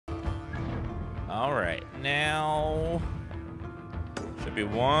All right, now should be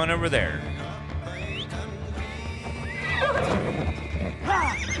one over there.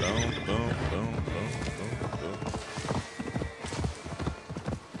 Boom, boom, boom, boom, boom, boom.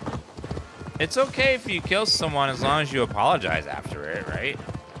 It's okay if you kill someone as long as you apologize after it, right?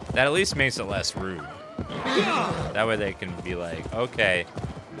 That at least makes it less rude. That way they can be like, okay,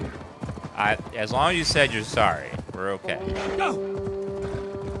 as long as you said you're sorry, we're okay.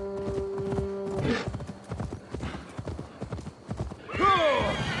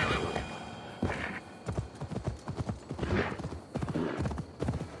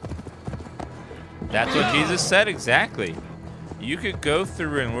 That's what Jesus said exactly. You could go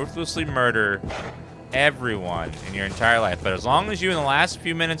through and ruthlessly murder everyone in your entire life, but as long as you in the last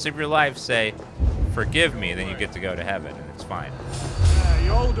few minutes of your life say, forgive me, then you get to go to heaven, and it's fine.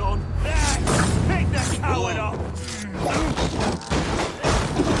 You hold on. Pick that coward up.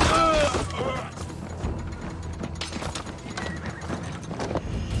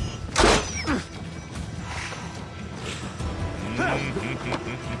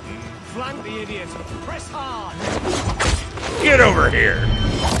 Flank the idiot. Press hard. Get over here.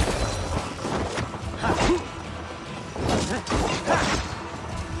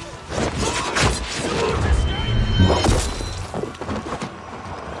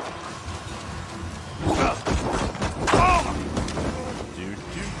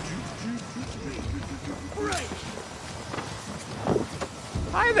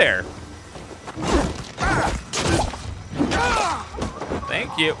 Hi there.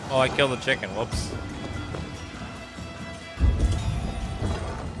 Thank you. Oh, I killed the chicken. Whoops.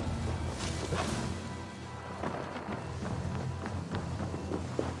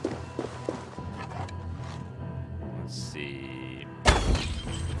 Let's see.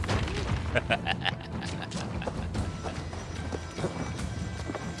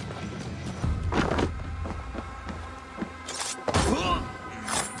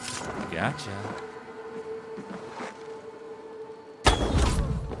 Gotcha.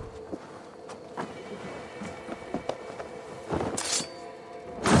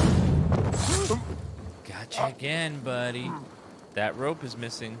 Gotcha again, buddy. That rope is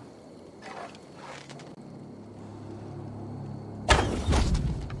missing.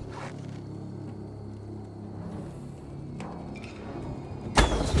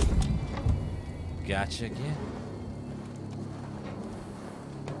 Gotcha again.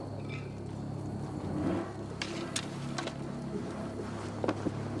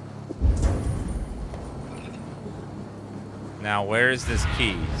 Now, where is this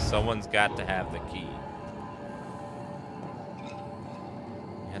key? Someone's got to have the key.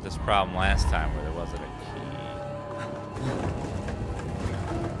 We had this problem last time where there wasn't a key.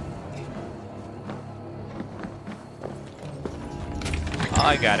 Oh,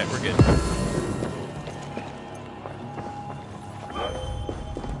 I got it. We're good.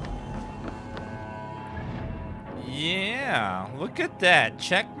 Yeah, look at that.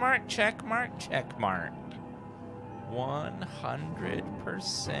 Check mark, check mark, check mark.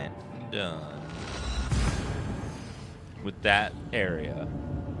 100% done with that area.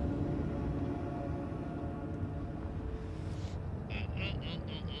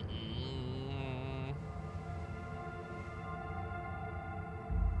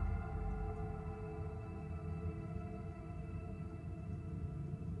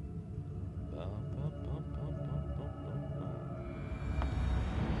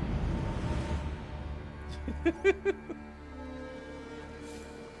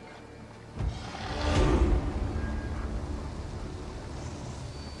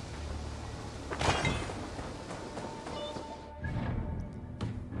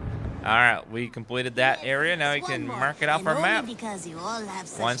 Alright, we completed that area. Now we can mark it off our map.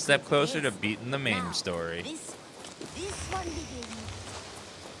 One step closer to beating the main story.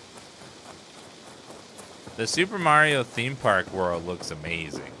 The Super Mario theme park world looks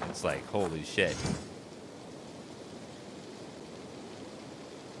amazing. It's like, holy shit.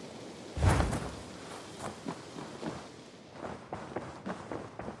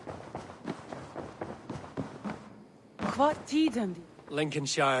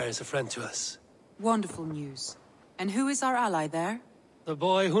 Lincolnshire is a friend to us. Wonderful news. And who is our ally there? The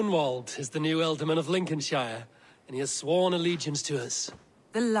boy Hunwald is the new Ealdorman of Lincolnshire, and he has sworn allegiance to us.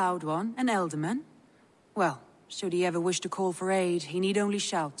 The loud one, an Ealdorman? Well, should he ever wish to call for aid, he need only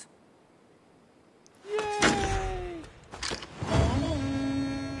shout.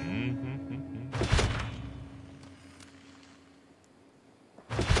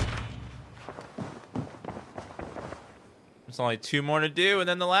 There's only 2 more to do, and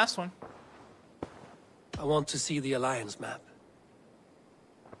then the last one. I want to see the Alliance map.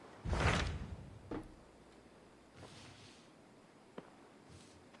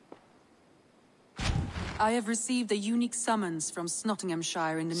 I have received a unique summons from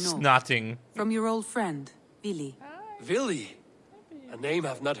Snottinghamshire in the north. Snotting. From your old friend, Billy. Villy? A name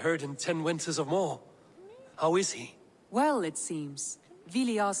I've not heard in 10 winters or more. How is he? Well, it seems.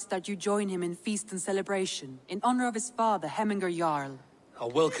 Vili asked that you join him in feast and celebration, in honor of his father, Hemminger Jarl. A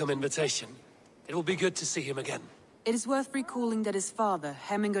welcome invitation. It will be good to see him again. It is worth recalling that his father,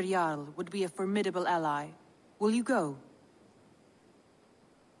 Hemminger Jarl, would be a formidable ally. Will you go?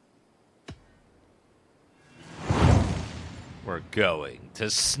 We're going to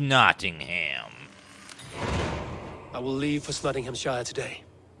Snottingham. I will leave for Snottinghamshire today.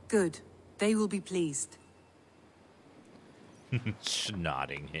 Good. They will be pleased.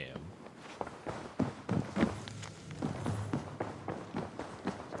 Snottingham.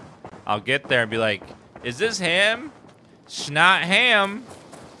 I'll get there and be like, is this ham? Snot ham.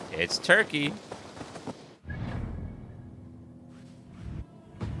 It's turkey.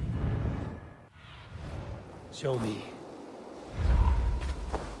 Show me.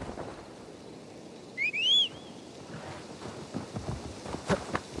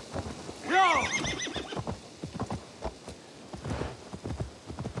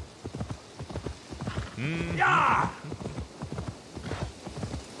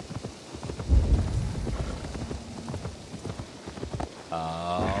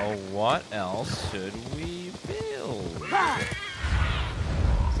 What else should we build?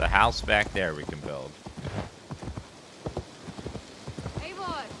 There's a house back there we can build. Hey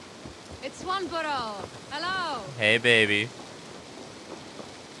boy, it's Swanborough. Hello. Hey baby.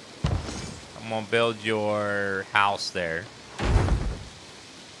 I'm gonna build your house there.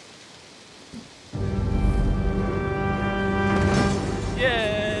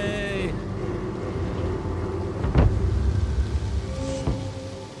 Yay!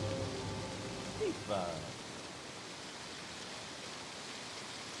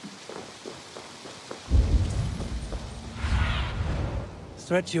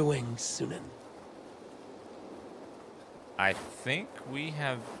 Stretch your wings, Sunan. I think we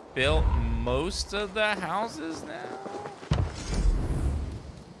have built most of the houses now.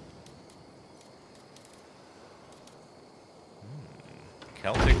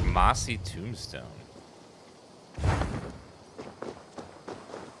 Celtic mossy tombstone.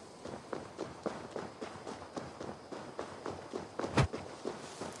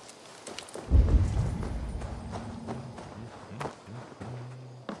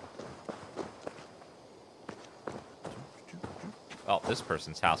 Oh, this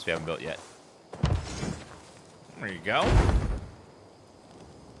person's house we haven't built yet. There you go.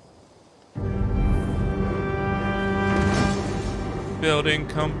 Building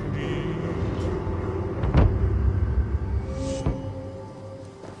complete.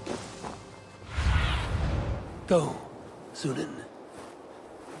 Go, Sunan.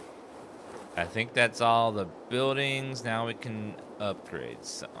 I think that's all the buildings. Now we can upgrade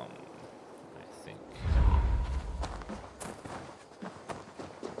some, I think.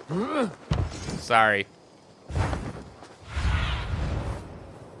 Sorry.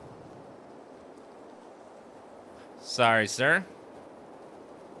 Sorry, sir.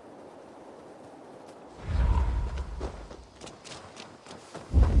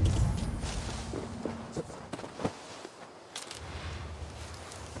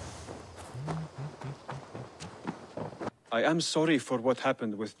 I am sorry for what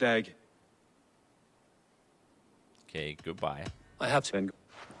happened with Dag. Okay, goodbye. I have to.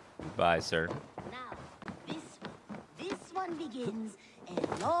 Goodbye, sir. Now, this one begins a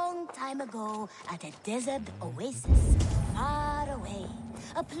long time ago at a desert oasis, far away.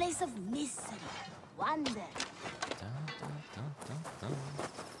 A place of mystery, wonder.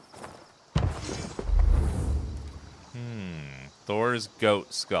 Thor's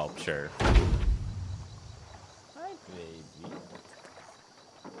goat sculpture. Hi, baby.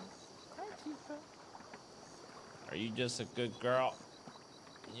 Hi, Tifa. Are you just a good girl?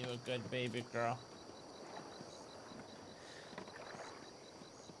 You a good baby girl?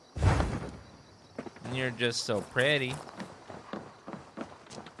 You're just so pretty.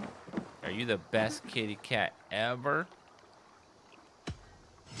 Are you the best kitty cat ever?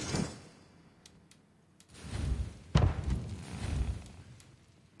 I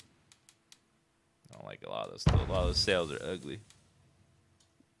don't like a lot of this. A lot of the sails are ugly.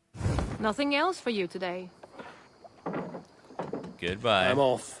 Nothing else for you today. Goodbye. I'm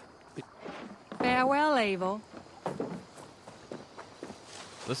off. Farewell, Eivor.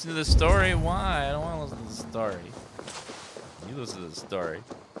 Listen to the story? Why? I don't want to listen to the story. You listen to the story.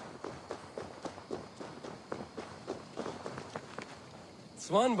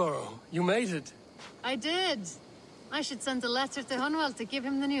 Swanborough, you made it. I did. I should send a letter to Hunwell to give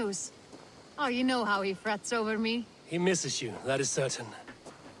him the news. Oh, you know how he frets over me. He misses you, that is certain.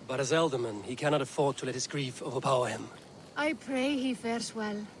 But as Elderman, he cannot afford to let his grief overpower him. I pray he fares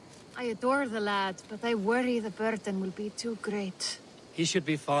well. I adore the lad, but I worry the burden will be too great. He should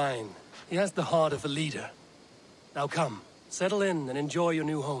be fine. He has the heart of a leader. Now come, settle in and enjoy your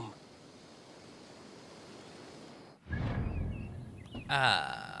new home.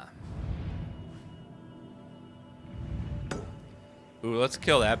 Ooh, let's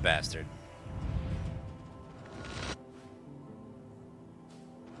kill that bastard.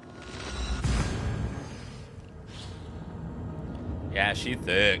 Yeah, she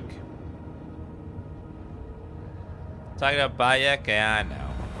thick. Talking about Bayek? Yeah, I know.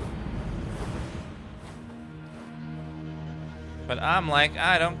 But I'm like,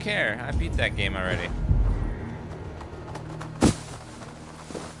 I don't care. I beat that game already.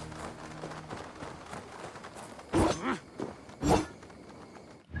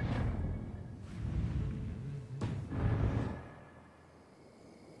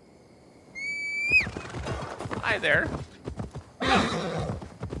 Hi there.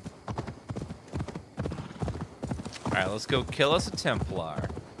 Alright, let's go kill us a Templar.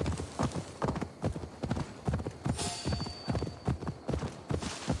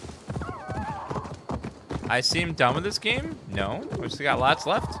 I seem done with this game? No, we still got lots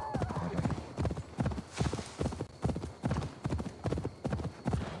left.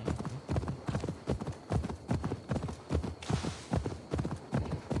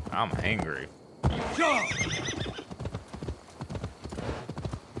 I'm angry.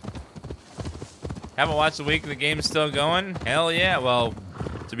 Haven't watched the week, the game's still going? Hell yeah. Well,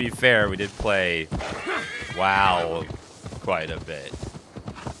 to be fair, we did play WoW quite a bit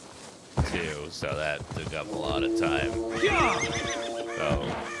too, so that took up a lot of time. So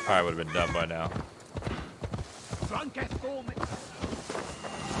probably would have been done by now.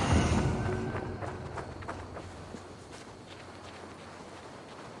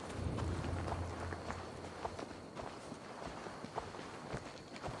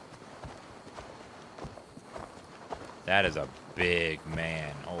 That is a big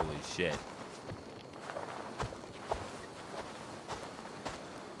man. Holy shit.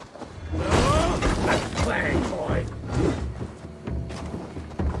 Playing boy.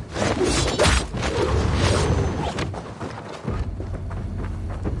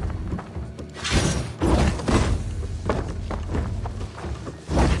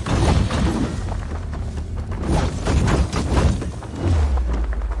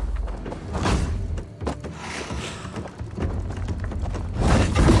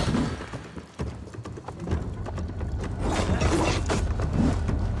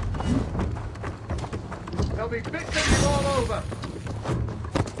 There'll be bits of you all over.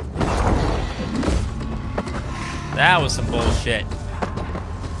 That was some bullshit.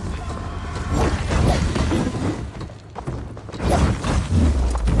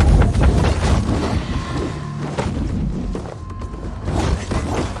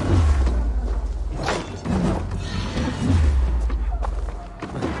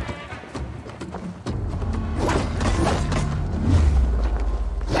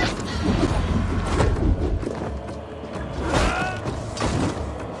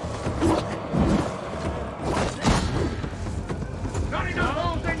 Not enough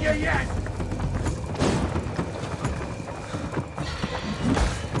holes in you yet.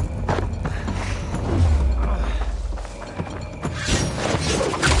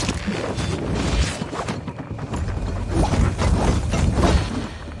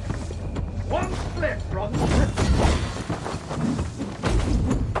 One split, brother.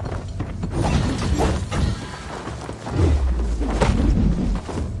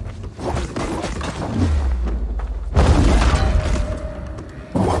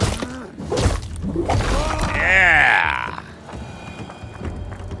 Yeah!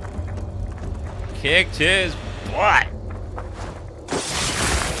 Kicked his butt.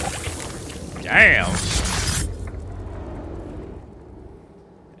 Damn.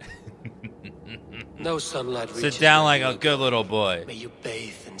 No sunlight Sit reaches down where like you a good little boy. May you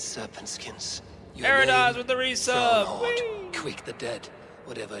bathe in serpent skins. Your Paradise name, with the resub. Thrownhorde, Whee! Quick the dead,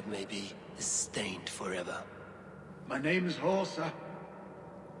 whatever it may be, is stained forever. My name is Horsa.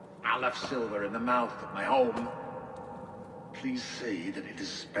 I left silver in the mouth of my home. Please say that it is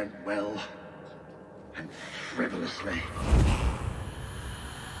spent well and frivolously.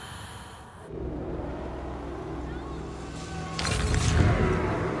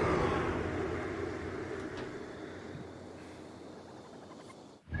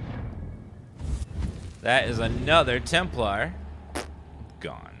 That is another Templar.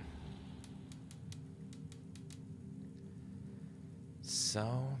 Gone.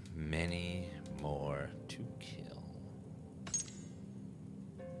 so many more to kill.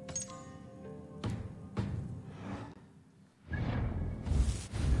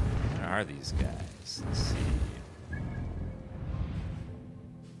 Where are these guys? Let's see.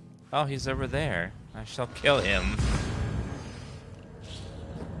 Oh, he's over there. I shall kill him.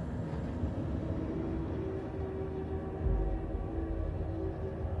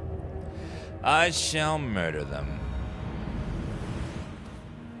 I shall murder them.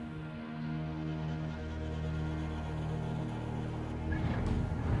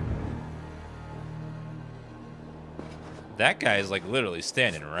 That guy is like literally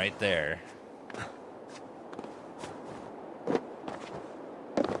standing right there.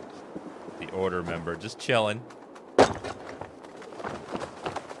 The order member just chilling.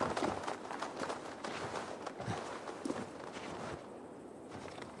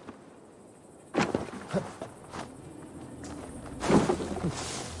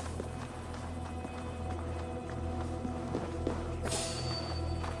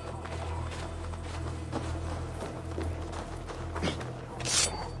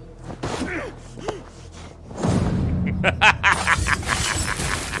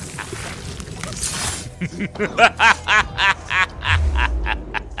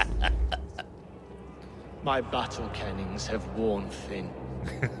 My battle kennings have worn thin.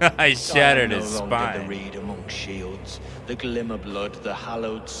 I shattered I am his no longer spine. the reed among shields, the glimmer blood, the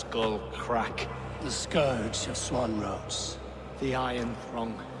hallowed skull crack, The scourge of Swanrose. the iron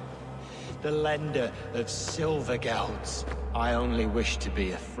throng, the lender of silver gelds. I only wish to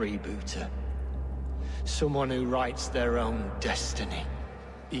be a freebooter. Someone who writes their own destiny.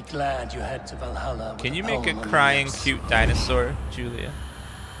 Be glad you head to Valhalla. with Can you a make a poem on your crying lips. cute dinosaur, Julia?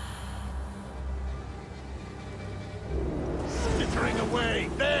 Skittering away,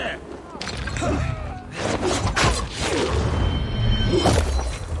 there!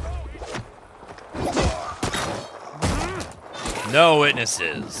 No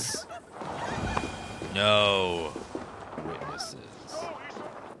witnesses. No witnesses.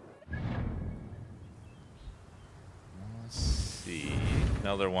 Let's see.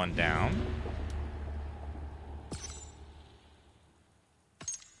 Another one down.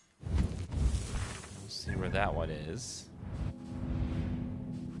 Let's see where that one is.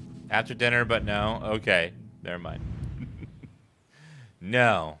 After dinner, but no. Okay, never mind.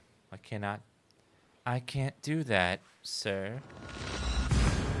 No, I cannot. I can't do that, sir.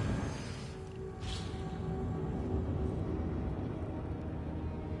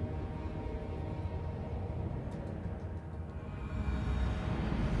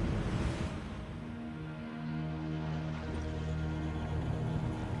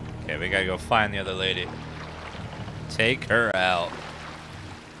 Okay, we gotta go find the other lady. Take her out.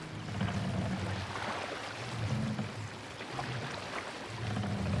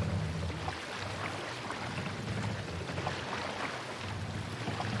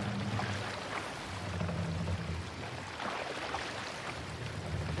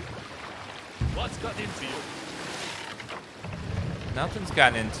 What's got into you? Nothing's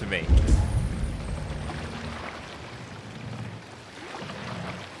gotten into me.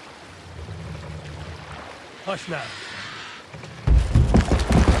 Hush now.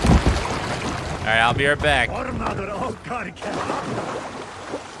 Alright, I'll be right back.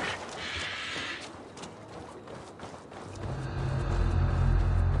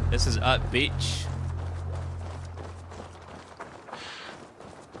 This is Up Beach.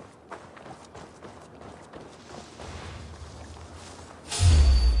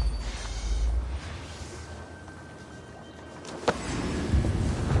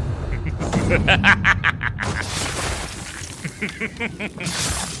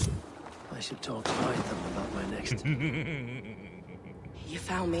 I should talk to Hytham about my next. You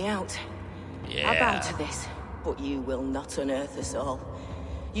found me out. Yeah. I bow to this, but you will not unearth us all.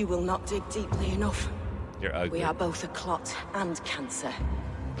 You will not dig deeply enough. You're ugly. We are both a clot and cancer.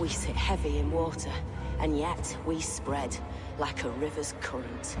 We sit heavy in water, and yet we spread like a river's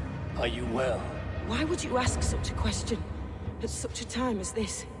current. Are you well? Why would you ask such a question at such a time as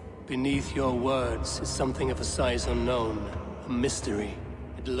this? Beneath your words is something of a size unknown, a mystery.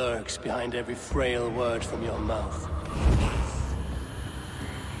 It lurks behind every frail word from your mouth.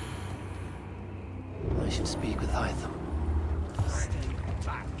 I should speak with Hytham.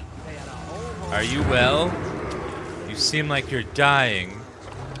 Are you well? You seem like you're dying.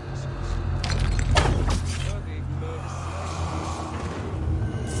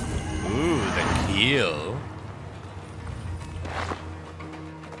 Ooh, the keel.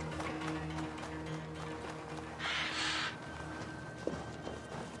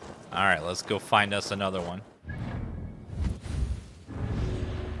 Alright, let's go find us another one.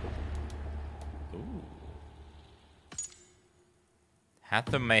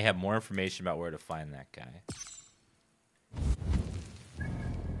 Hatham may have more information about where to find that guy.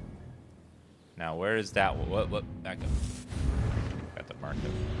 Now, where is that? What? Back up. Got the mark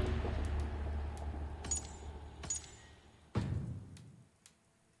up.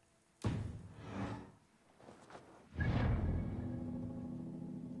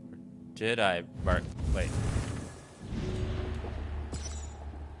 Did I mark? Wait.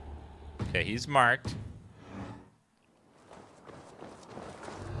 Okay, he's marked.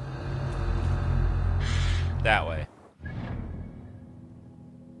 That way.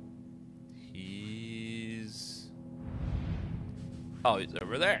 Oh, he's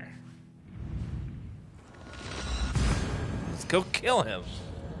over there. Let's go kill him.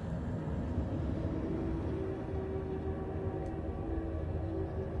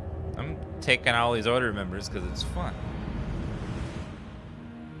 I'm taking out all these order members because it's fun.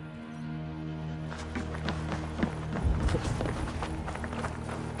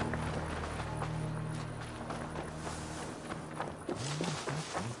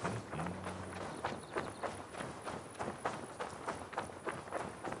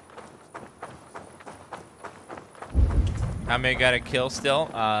 How many got a kill still?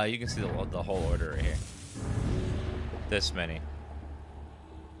 You can see the whole order right here. This many.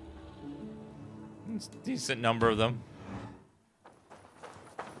 It's a decent number of them.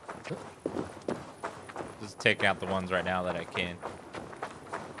 Just taking out the ones right now that I can.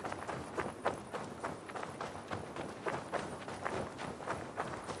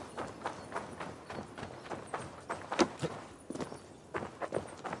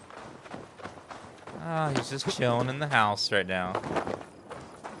 Oh, he's just chilling in the house right now.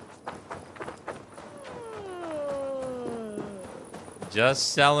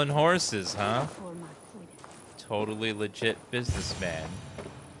 Just selling horses, huh? Totally legit businessman.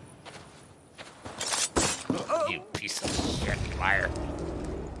 You piece of shit, liar.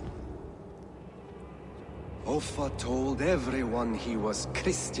 Offa told everyone he was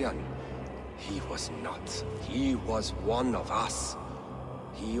Christian. He was not. He was one of us.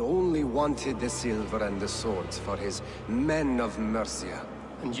 He only wanted the silver and the swords for his men of Mercia.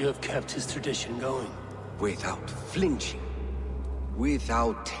 And you have kept his tradition going? Without flinching.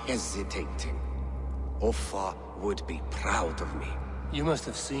 Without hesitating. Offa would be proud of me. You must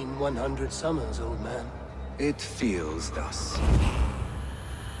have seen 100 summers, old man. It feels thus.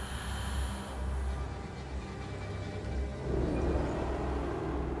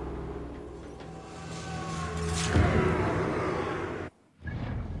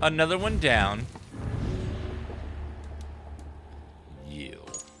 Another one down. You.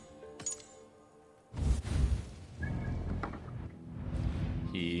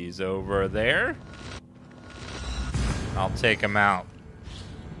 He's over there. I'll take him out.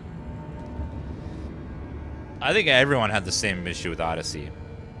 I think everyone had the same issue with Odyssey.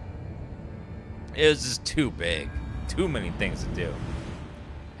 It was just too big. Too many things to do.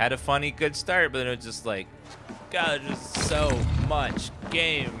 Had a funny, good start, but then it was just like, God, just so much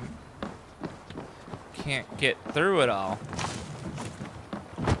game. Can't get through it all.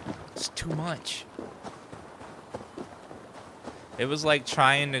 It's too much. It was like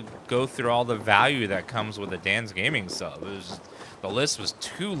trying to go through all the value that comes with a DansGaming sub. It was just, the list was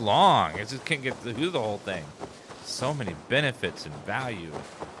too long. I just couldn't get through the whole thing. So many benefits and value.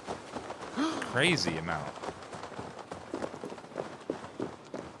 Crazy amount.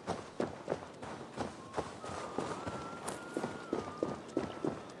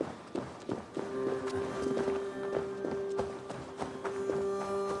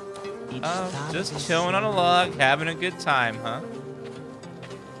 Just chilling on a log, having a good time, huh?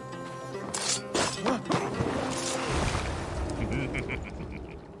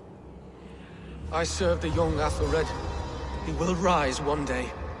 I serve the young Athelred. He will rise one day.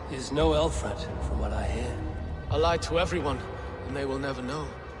 He is no Elfred, from what I hear. I lied to everyone, and they will never know.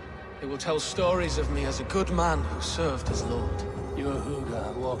 They will tell stories of me as a good man who served his lord. Your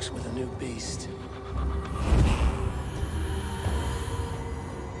Huga walks with a new beast.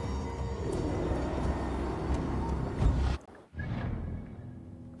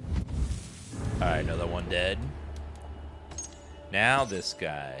 Alright, another one dead. Now this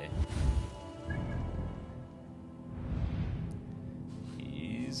guy.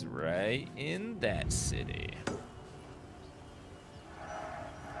 He's right in that city.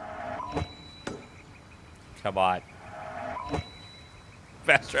 Come on.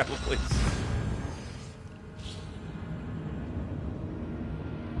 Fast travel, please.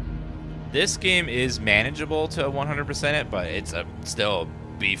 This game is manageable to 100% it, but it's still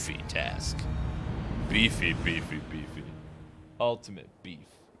a beefy task. Beefy, beefy, beefy. Ultimate beef.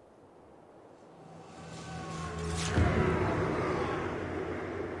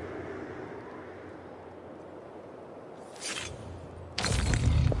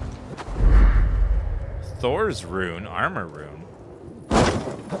 Thor's rune, armor rune.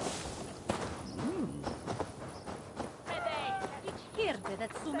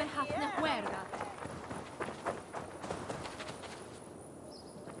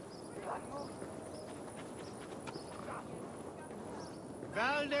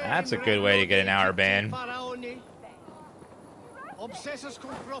 That's a good way to get an hour ban.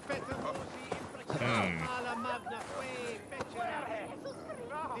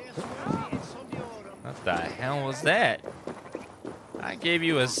 What the hell was that? I gave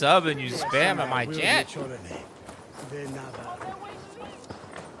you a sub and you spam at my chat.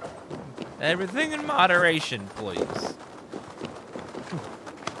 Everything in moderation, please.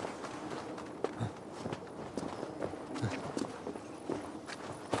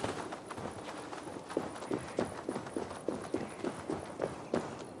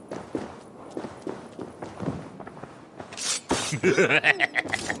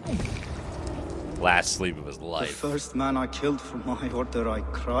 Last sleep of his life. The first man I killed for my order, I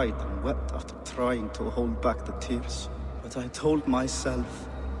cried and wept after trying to hold back the tears. But I told myself,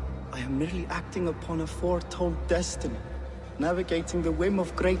 I am merely acting upon a foretold destiny, navigating the whim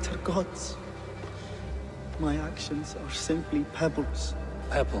of greater gods. My actions are simply pebbles.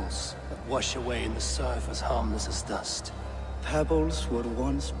 Pebbles that wash away in the surf as harmless as dust. Pebbles were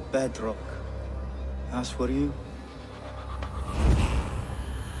once bedrock, as were you.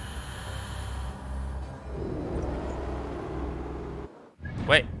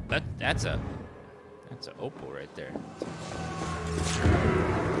 Wait, that's an opal right there.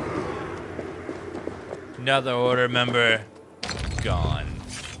 Another order member gone.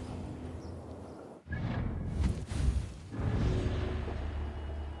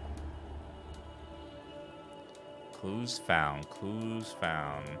 Clues found, clues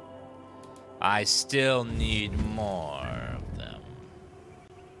found. I still need more of them.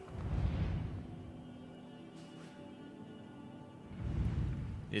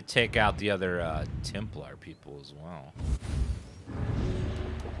 You take out the other Templar people as well.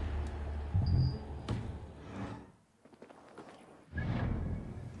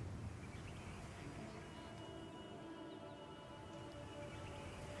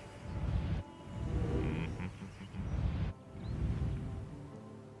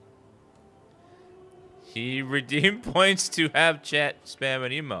 He redeemed points to have chat spam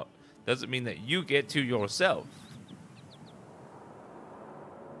an emote. Doesn't mean that you get to yourself.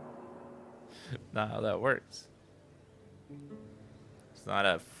 Not how that works. It's not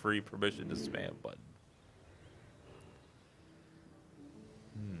a free permission to spam button.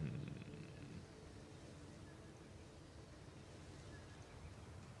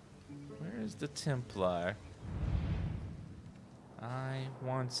 Where is the Templar? I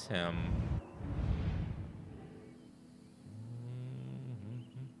want him.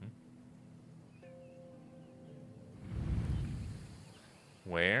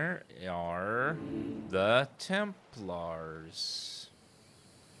 Where are the Templars?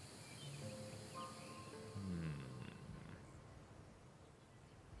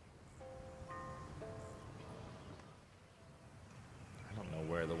 I don't know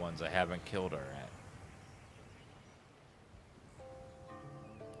where the ones I haven't killed are at.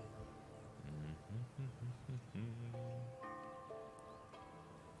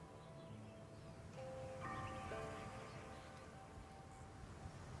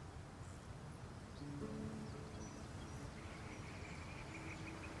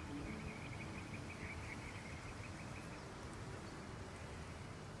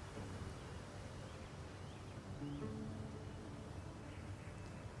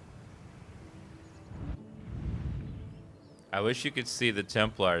 I wish you could see the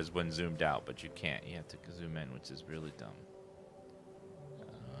Templars when zoomed out, but you can't. You have to zoom in, which is really dumb.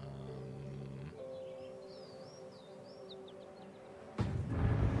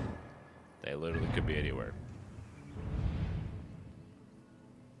 They literally could be anywhere.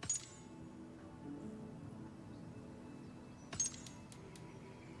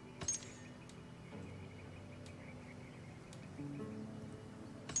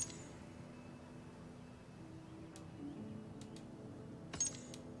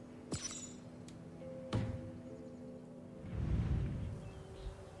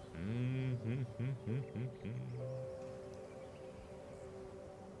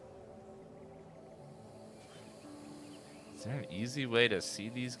 Is there an easy way to see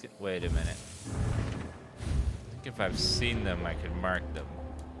these? Wait a minute. I think if I've seen them, I could mark them.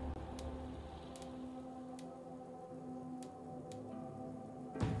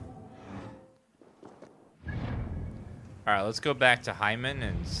 All right, let's go back to Hyman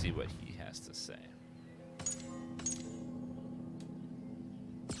and see what he has to say.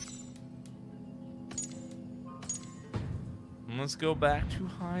 Let's go back to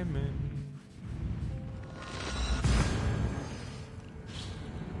Hyman.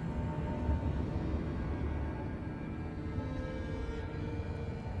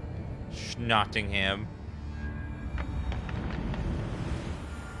 Nottingham.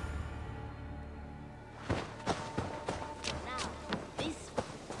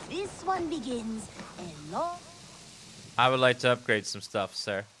 This one begins a long... I would like to upgrade some stuff,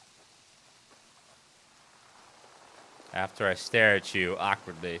 sir. After I stare at you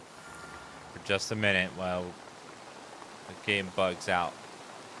awkwardly for just a minute while the game bugs out.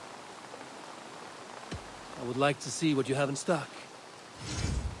 I would like to see what you have in stock.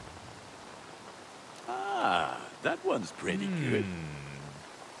 Ah, that one's pretty good.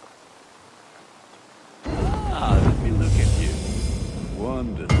 Ah, let me look at you.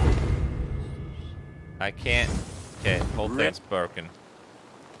 Wonderful. I can't. Okay, whole thing's broken.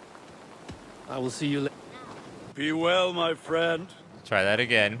 I will see you later. Be well, my friend. Try that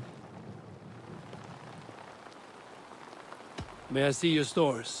again. May I see your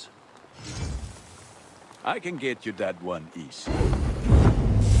stores? I can get you that one easy.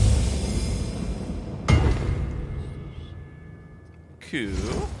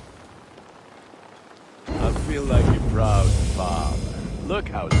 Cool. I feel like a proud father. Look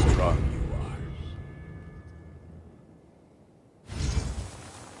how strong you are.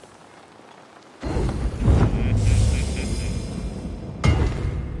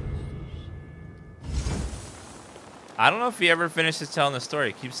 I don't know if he ever finishes telling the story.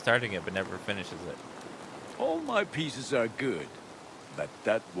 He keeps starting it, but never finishes it. All my pieces are good, but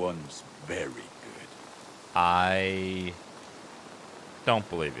that one's very good. I don't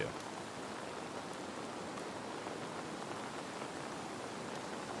believe you.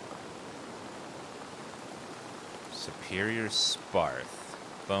 Superior Sparth,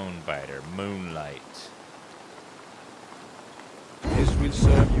 Bonebiter, Moonlight. This will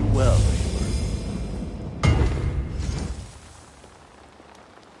serve you well, Eivor.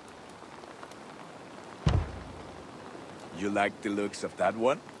 You like the looks of that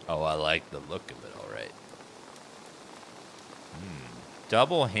one? Oh, I like the look of it, all right.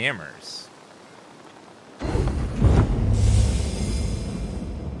 Double hammers.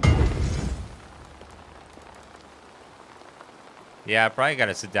 Yeah, I probably got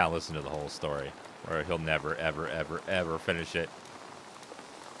to sit down and listen to the whole story, or he'll never, ever, ever, ever finish it.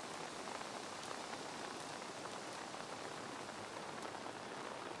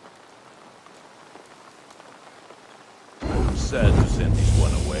 I'm sad to send this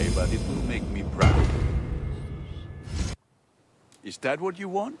one away, but it will make me proud. Is that what you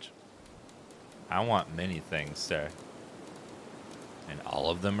want? I want many things, sir. And all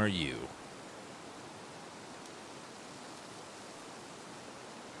of them are you.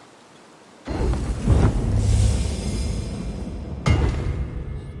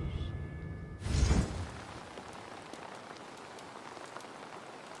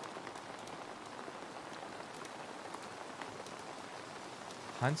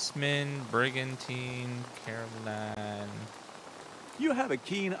 Huntsman, Brigantine, Caroline. You have a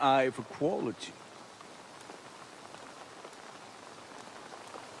keen eye for quality.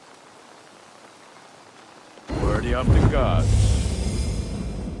 Worthy of the gods.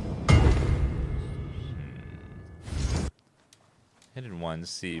 Hidden one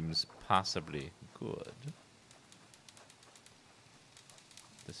seems possibly good.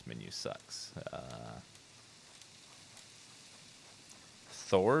 This menu sucks.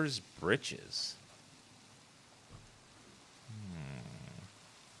 Thor's Breeches.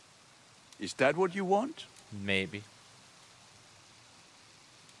 Is that what you want? Maybe.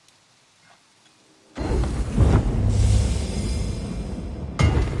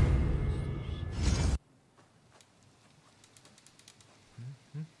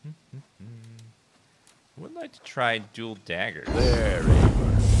 Would like to try dual daggers. There,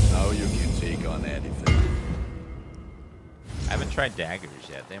 Eivor. Now you can take on anything. I haven't tried daggers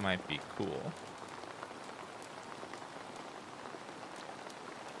yet. They might be cool.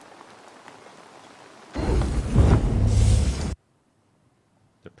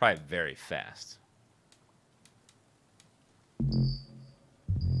 They're probably very fast.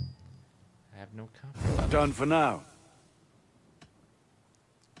 I have no confidence. Done for now.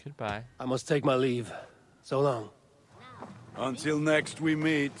 Goodbye. I must take my leave. So long. Until next we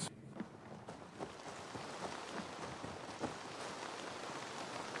meet.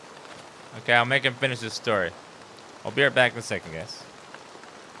 Okay, I'll make him finish his story. I'll be right back in a second, guys.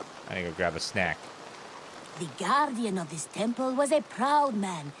 I need to go grab a snack. The guardian of this temple was a proud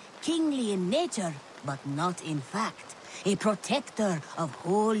man, kingly in nature, but not in fact. A protector of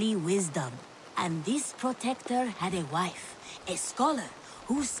holy wisdom. And this protector had a wife, a scholar,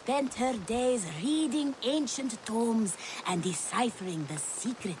 who spent her days reading ancient tomes and deciphering the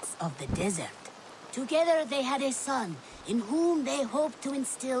secrets of the desert. Together they had a son, in whom they hoped to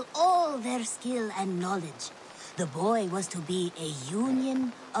instill all their skill and knowledge. The boy was to be a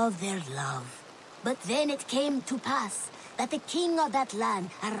union of their love. But then it came to pass that the king of that land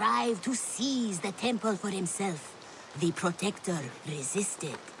arrived to seize the temple for himself. The protector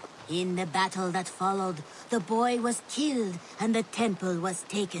resisted. In the battle that followed, the boy was killed and the temple was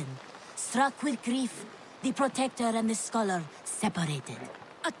taken. Struck with grief, the protector and the scholar separated.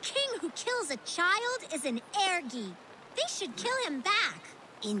 A king who kills a child is an ergi. They should kill him back.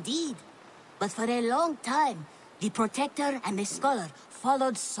 Indeed. But for a long time, the protector and the scholar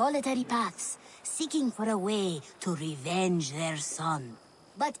followed solitary paths, seeking for a way to revenge their son.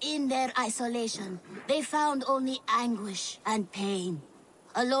 But in their isolation, they found only anguish and pain.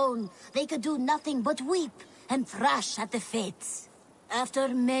 Alone, they could do nothing but weep and thrash at the fates. After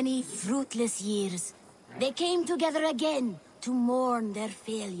many fruitless years, they came together again to mourn their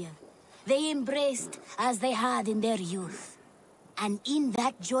failure. They embraced as they had in their youth. And in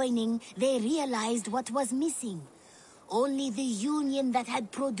that joining, they realized what was missing. Only the union that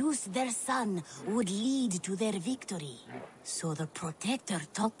had produced their son would lead to their victory. So the protector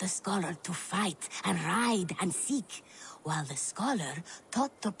taught the scholar to fight and ride and seek, while the scholar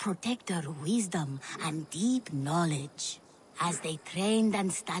taught the protector wisdom and deep knowledge. As they trained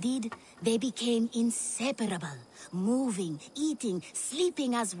and studied, they became inseparable, moving, eating,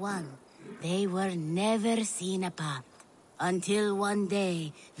 sleeping as one. They were never seen apart, until one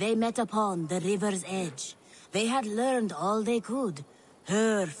day they met upon the river's edge. They had learned all they could,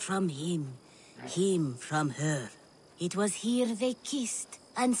 her from him from her. It was here they kissed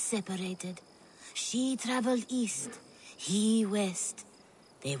and separated. She traveled east, he west.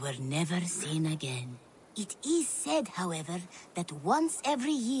 They were never seen again. It is said, however, that once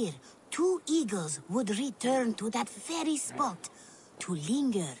every year, 2 eagles would return to that very spot to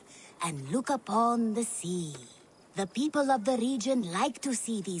linger and look upon the sea. The people of the region like to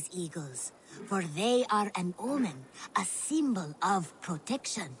see these eagles, for they are an omen, a symbol of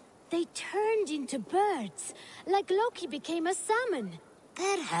protection. They turned into birds, like Loki became a salmon.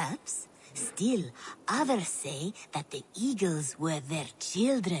 Perhaps. Still, others say that the eagles were their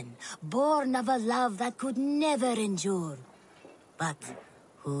children, born of a love that could never endure. But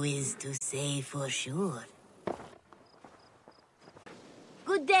who is to say for sure?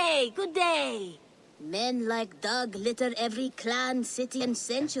 Good day, good day! Men like Doug litter every clan, city, and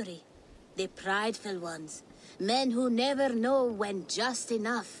century. The prideful ones. Men who never know when just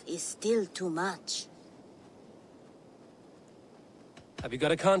enough is still too much. Have you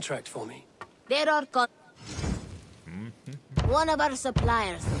got a contract for me? There are one of our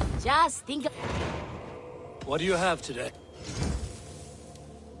suppliers. Just think of... What do you have today?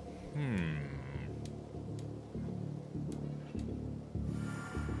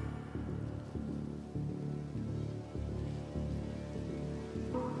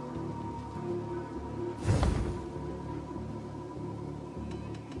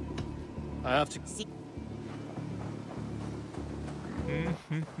 I have to...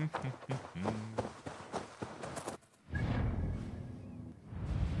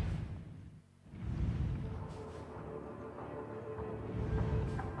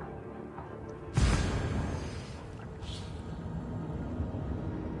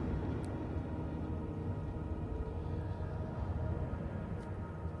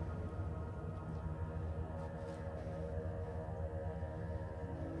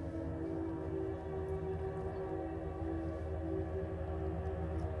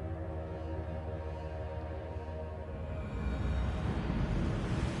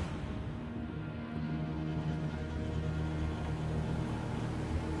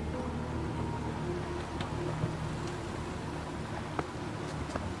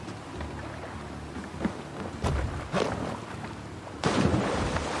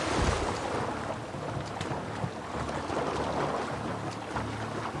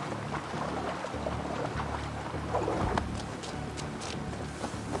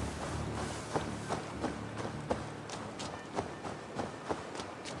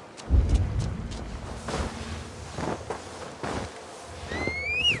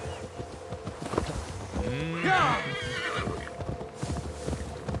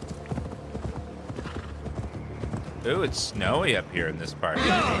 Ooh, it's snowy up here in this part.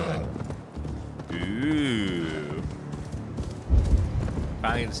 Ooh.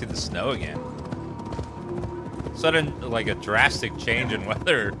 Finally get to see the snow again. Sudden, like a drastic change in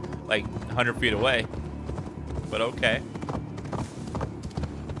weather, like 100 feet away. But okay.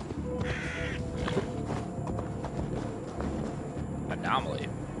 anomaly.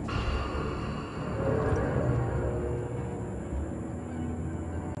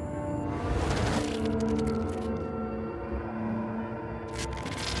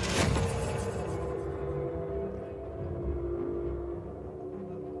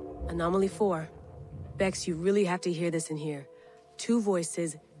 Anomaly 4. Bex, you really have to hear this in here. 2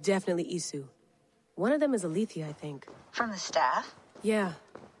 voices, definitely Isu. One of them is Alethea, I think. From the staff? Yeah.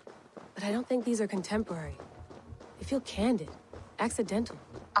 But I don't think these are contemporary. They feel candid, accidental.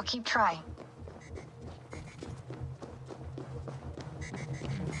 I'll keep trying.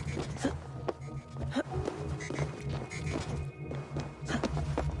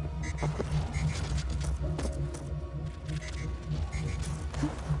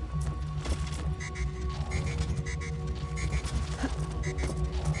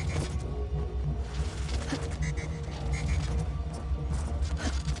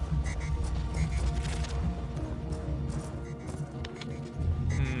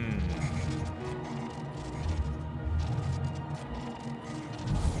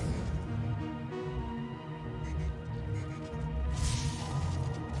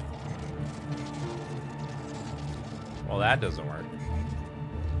 Well, that doesn't work.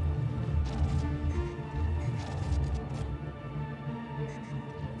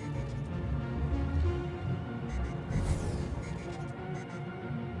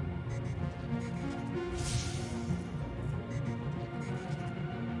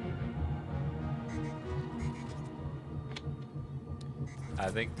 I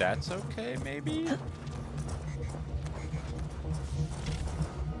think that's okay, maybe?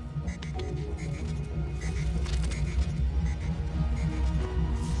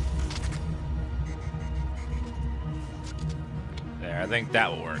 There, I think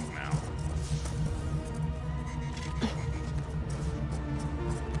that will work now.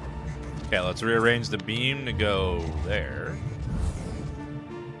 Okay, let's rearrange the beam to go there.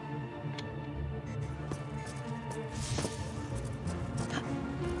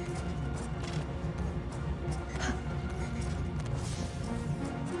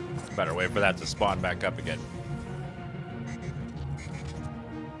 Better wait for that to spawn back up again.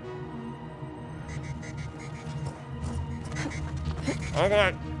 Hold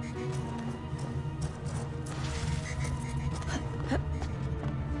on.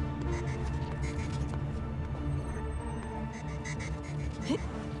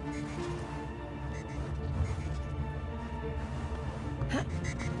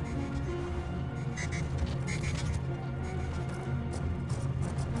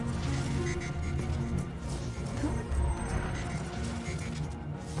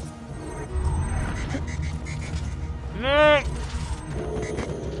 No.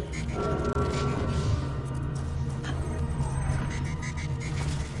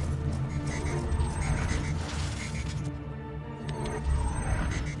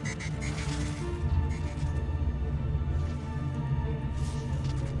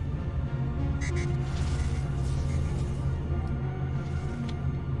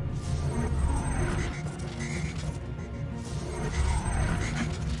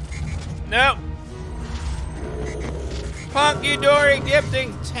 Nope. Punky Dory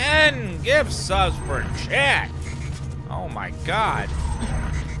gifting 10 gift subs per chat. Oh my god.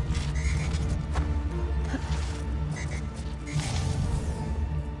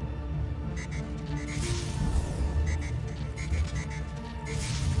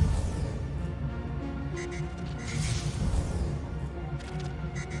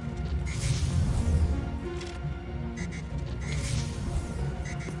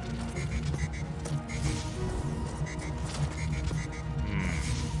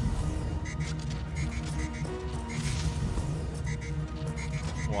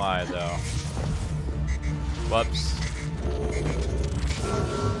 Why though? Whoops.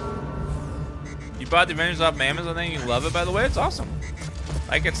 You bought the Avengers off of Amazon, then you love it, by the way? It's awesome.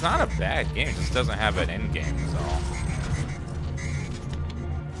 Like, it's not a bad game, it just doesn't have an end game, is all.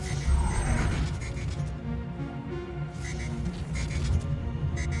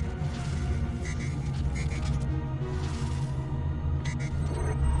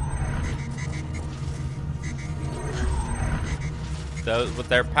 Those, with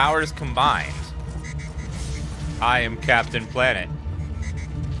their powers combined, I am Captain Planet.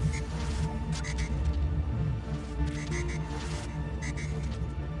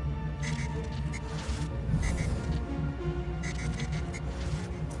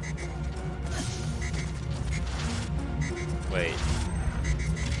 Wait.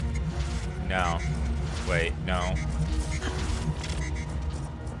 No. Wait, no.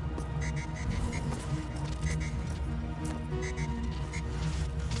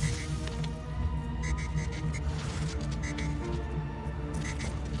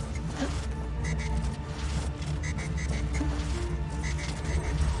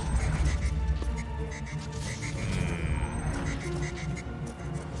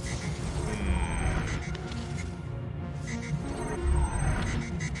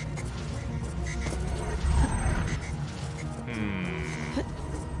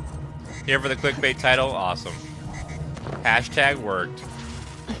 Here for the clickbait title? Awesome. Hashtag worked.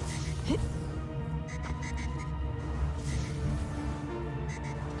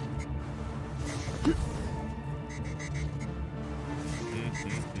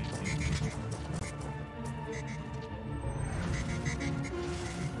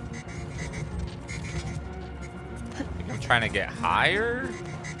 I'm trying to get higher?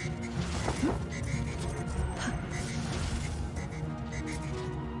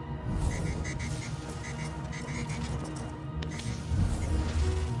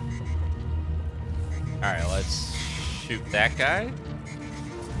 Alright, let's shoot that guy.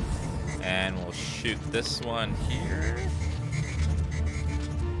 And we'll shoot this one here.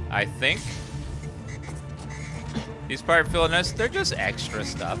 I think. These part villainous, they're just extra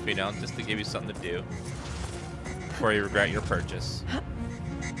stuff, you know, just to give you something to do before you regret your purchase.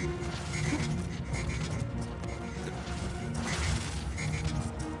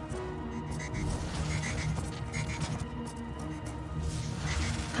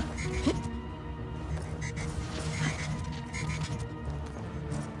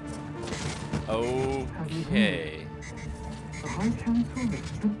 Okay. The High Council has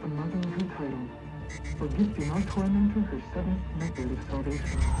stripped the mother of her title for gifting our tormentor her seventh method of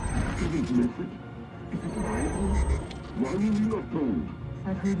salvation. Seventh method? Is it viable? Why were we not told?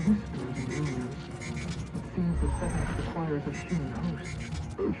 I've heard whispers and rumors. It seems the seventh requires a human host.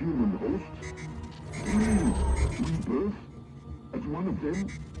 A human host? Rebirth? As one of them?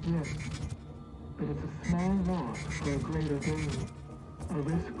 Yes. But it's a small loss for a greater gain. A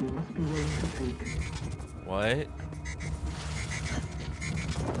risk we must be willing to take. What?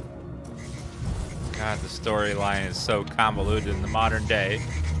 God, the storyline is so convoluted in the modern day.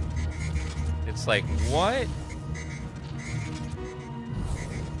 It's like, what?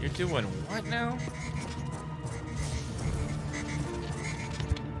 You're doing what now?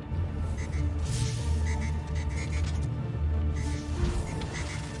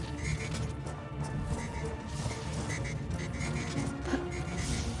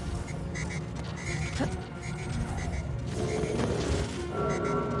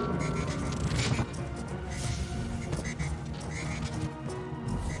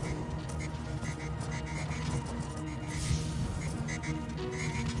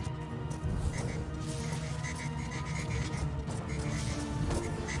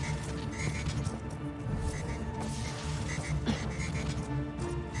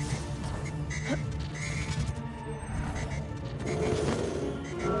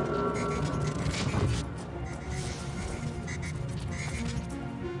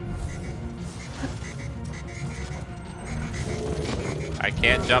 I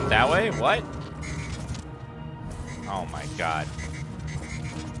can't jump that way? What? Oh my god.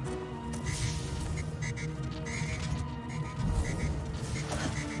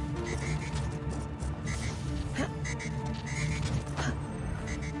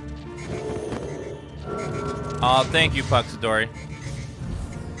 Oh, thank you, Puxadori.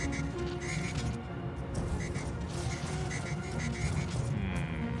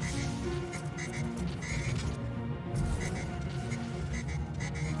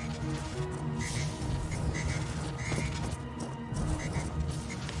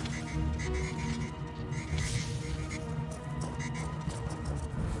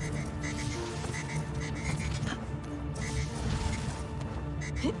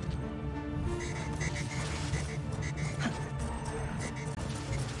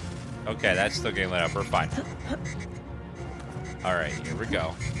 Okay, that's still getting lit up. We're fine. All right, here we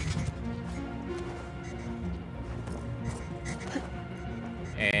go.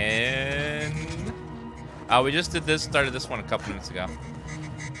 And we just did this. Started this one a couple minutes ago.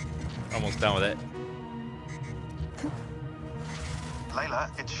 Almost done with it.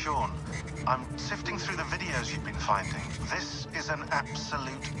 Layla, it's Sean. I'm sifting through the videos you've been finding. This is an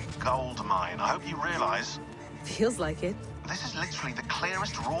absolute gold mine. I hope you realize. Feels like it. This is literally the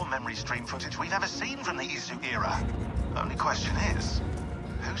clearest raw memory stream footage we've ever seen from the Isu era. Only question is,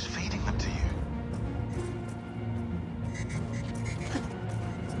 who's feeding them to you?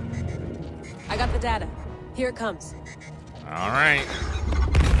 I got the data. Here it comes. All right.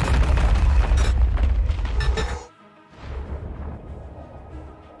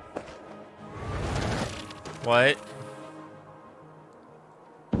 What?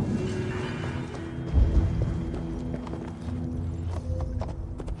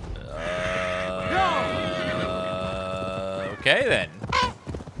 Okay then.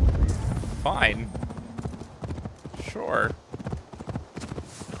 Fine. Sure.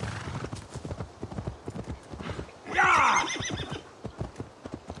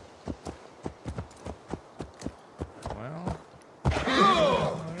 Well.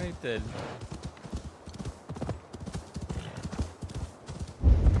 Alright then. good.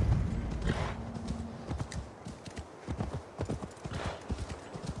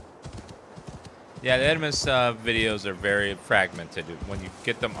 Yeah, the Edimus videos are very fragmented. When you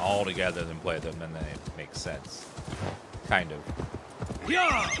get them all together and play them, then they make sense. Kind of.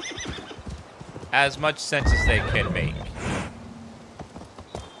 Yeah. As much sense as they can make.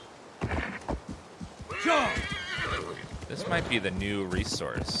 Yeah. This might be the new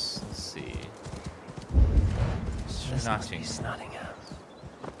resource. Let's see. This must be Nottingham.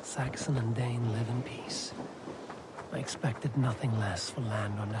 Saxon and Dane live in peace. I expected nothing less for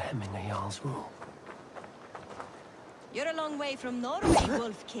land under Hemminger Jarl's rule. You're a long way from Norway,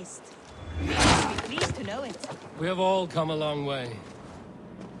 Wolf-Kissed. Be pleased to know it. We have all come a long way.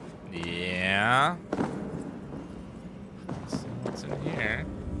 Yeah. Let's see what's in here.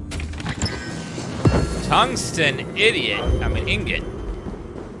 Tungsten idiot. I mean ingot.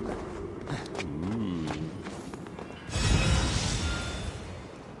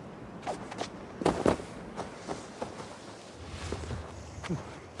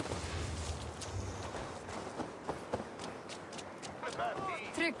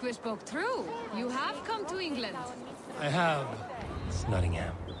 Trick we spoke true. You have come to England. I have. It's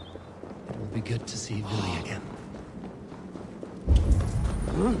Nottingham. It will be good to see Villy again.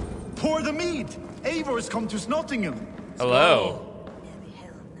 Pour the mead! Eivor's come to Nottingham. Hello.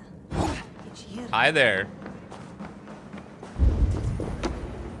 Hi there.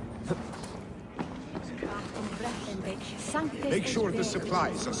 Make sure the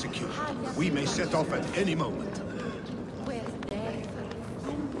supplies are secure. We may set off at any moment.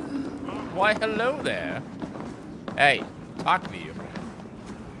 Why, hello there. Hey, talking to you.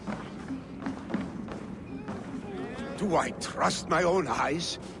 Do I trust my own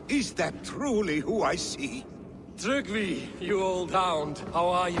eyes? Is that truly who I see? Trygvi, you old hound, how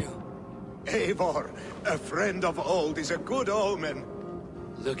are you? Eivor, a friend of old is a good omen.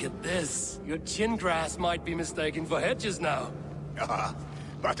 Look at this. Your chin grass might be mistaken for hedges now. Ah,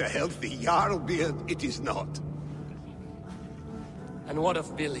 but a healthy Jarl beard it is not. And what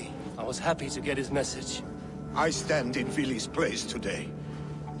of Billy? I was happy to get his message. I stand in Villy's place today.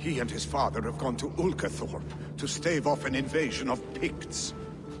 He and his father have gone to Ulkathorpe to stave off an invasion of Picts.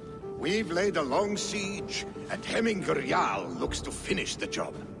 We've laid a long siege, and Hemminger Jarl looks to finish the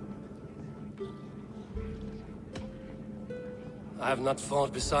job. I have not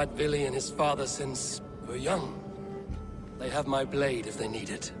fought beside Billy and his father since we were young. They have my blade if they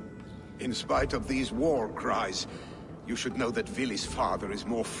need it. In spite of these war cries, you should know that Villy's father is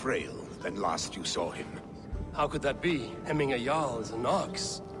more frail than last you saw him. How could that be? Hemminger Jarl is an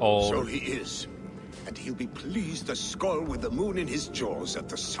ox. So he is. And he'll be pleased to skull with the moon in his jaws at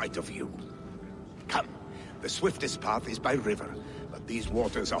the sight of you. Come, the swiftest path is by river, but these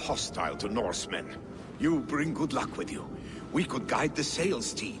waters are hostile to Norsemen. You bring good luck with you. We could guide the sail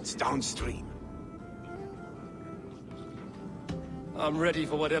steeds downstream. I'm ready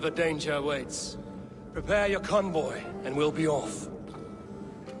for whatever danger awaits. Prepare your convoy, and we'll be off.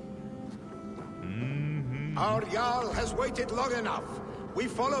 Our Jarl has waited long enough. We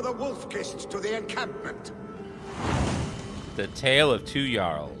follow the Wolf-Kissed to the encampment. The Tale of Two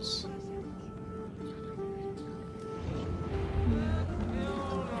Jarls.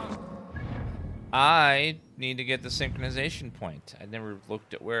 I need to get the synchronization point. I never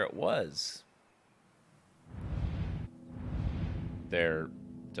looked at where it was. There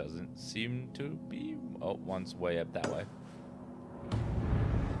doesn't seem to be. Oh, one's way up that way.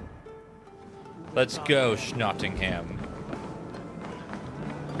 Let's go, Nottingham.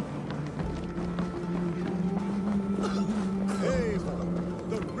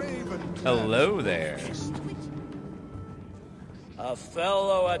 Hello there. A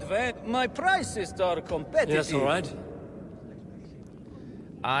fellow advent. My prices are competitive. Yes, all right.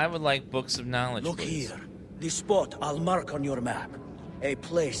 I would like books of knowledge. Look please. here. This spot I'll mark on your map. A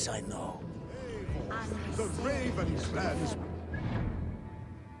place I know. The Raven clans.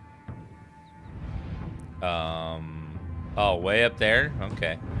 Oh, way up there?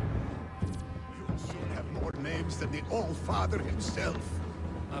 Okay. You should have more names than the All-Father himself.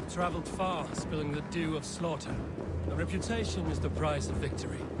 I've traveled far, spilling the dew of slaughter. A reputation is the price of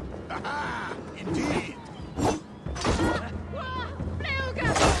victory. Aha! Indeed!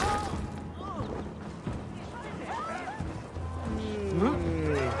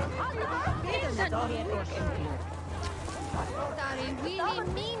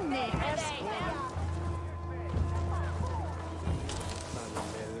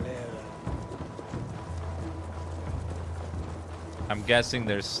 I'm guessing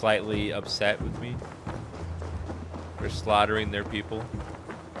they're slightly upset with me for slaughtering their people.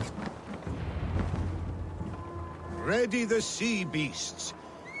 Ready the sea beasts.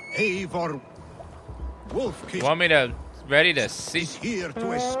 Eivor Wolfkiss. You want me to ready to see? Here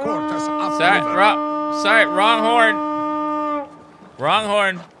to escort us up. Sorry, wrong horn. Wrong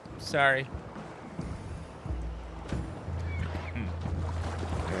horn. Sorry.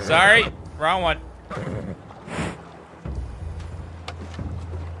 Sorry, wrong one.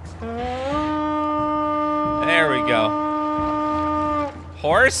 There we go.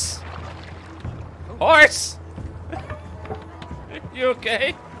 Horse? Horse? You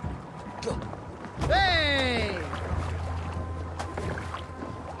okay? Hey!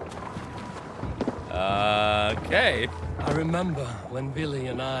 Okay. I remember when Billy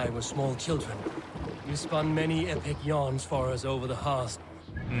and I were small children. You spun many epic yarns for us over the hearth.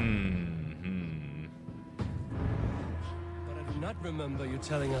 But I do not remember you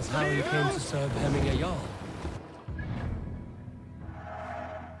telling us how you came to serve Hemminger Jarl.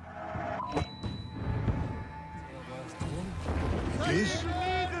 Please?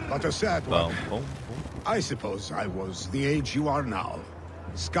 But a sad one. I suppose I was the age you are now.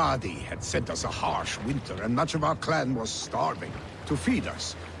 Skadi had sent us a harsh winter, and much of our clan was starving. To feed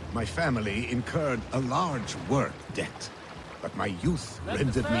us, my family incurred a large work debt. But my youth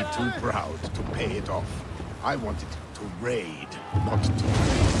rendered me too proud to pay it off. I wanted to raid, not to...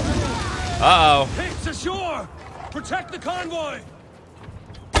 Uh-oh. Pigs ashore! Protect the convoy!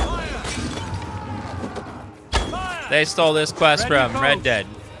 They stole this quest from Red Dead.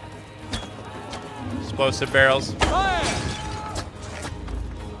 Explosive barrels.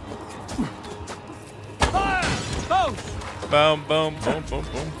 Boom, boom, boom, boom,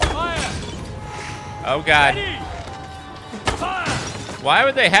 boom. Oh, God. Why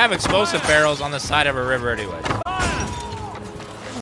would they have explosive barrels on the side of a river anyway?